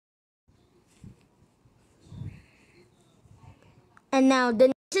And now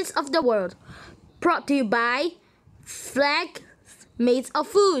the nations of the world, brought to you by Flag Made of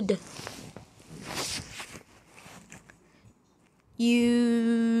Food.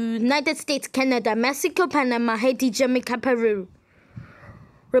 United States, Canada, Mexico, Panama, Haiti, Jamaica, Peru,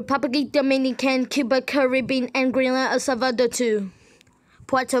 Republic Dominican, Cuba, Caribbean, and Greenland, El Salvador too.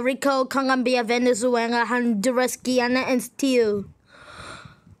 Puerto Rico, Colombia, Venezuela, Honduras, Guyana, and still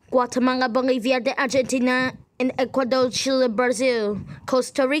Guatemala, Bolivia, Argentina, and Ecuador, Chile, Brazil,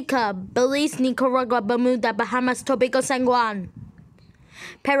 Costa Rica, Belize, Nicaragua, Bermuda, Bahamas, Tobago, San Juan,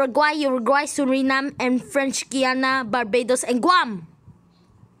 Paraguay, Uruguay, Suriname, and French Guiana, Barbados, and Guam.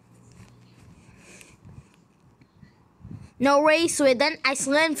 Norway, Sweden,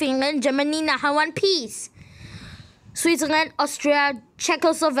 Iceland, Finland, Germany, now have one piece. Switzerland, Austria,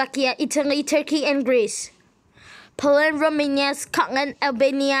 Czechoslovakia, Italy, Turkey, and Greece. Poland, Romania, Scotland,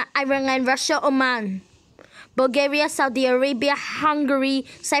 Albania, Ireland, Russia, Oman. Bulgaria, Saudi Arabia, Hungary,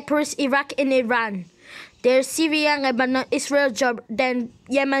 Cyprus, Iraq, and Iran. There's Syria, Lebanon, Israel, Jordan,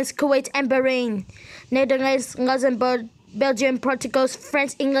 Yemen, Kuwait, and Bahrain. Netherlands, Luxembourg, Belgium, Portugal,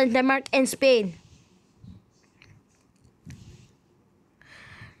 France, England, Denmark, and Spain.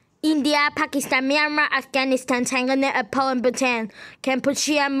 India, Pakistan, Myanmar, Afghanistan, Thailand, Nepal, and Bhutan,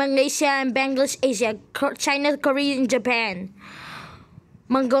 Cambodia, Malaysia, and Bangladesh, Asia, China, Korea, and Japan,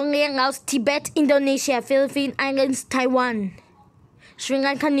 Mongolia, Laos, Tibet, Indonesia, Philippines Islands, Taiwan, Sri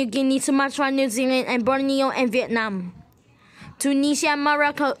Lanka, New Guinea, Sumatra, New Zealand, and Borneo, and Vietnam, Tunisia,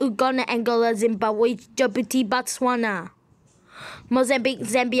 Morocco, Uganda, Angola, Zimbabwe, Djibouti, Botswana, Mozambique,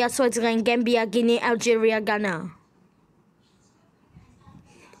 Zambia, Switzerland, Gambia, Guinea, Algeria, Ghana,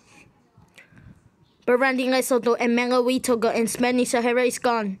 Burundi, Lesotho, and Malawi, Togo, and Spanish Sahara is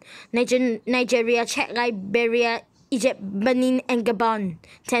gone. Nigeria, Czech, Liberia, Egypt, Benin, and Gabon.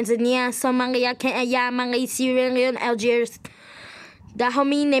 Tanzania, Somalia, Kenya, Mali, Sierra Leone, Algiers,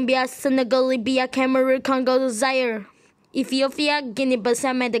 Dahomey, Namibia, Senegal, Libya, Cameroon, Congo, Zaire, Ethiopia,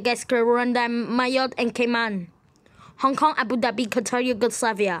 Guinea-Bissau, Madagascar, Rwanda, Mayotte, and Cayman. Hong Kong, Abu Dhabi, Qatar,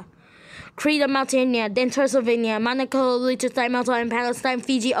 Yugoslavia, Crete, Mauritania, then Transylvania, Monaco, Liechtenstein, Malta, and Palestine,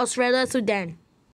 Fiji, Australia, Sudan.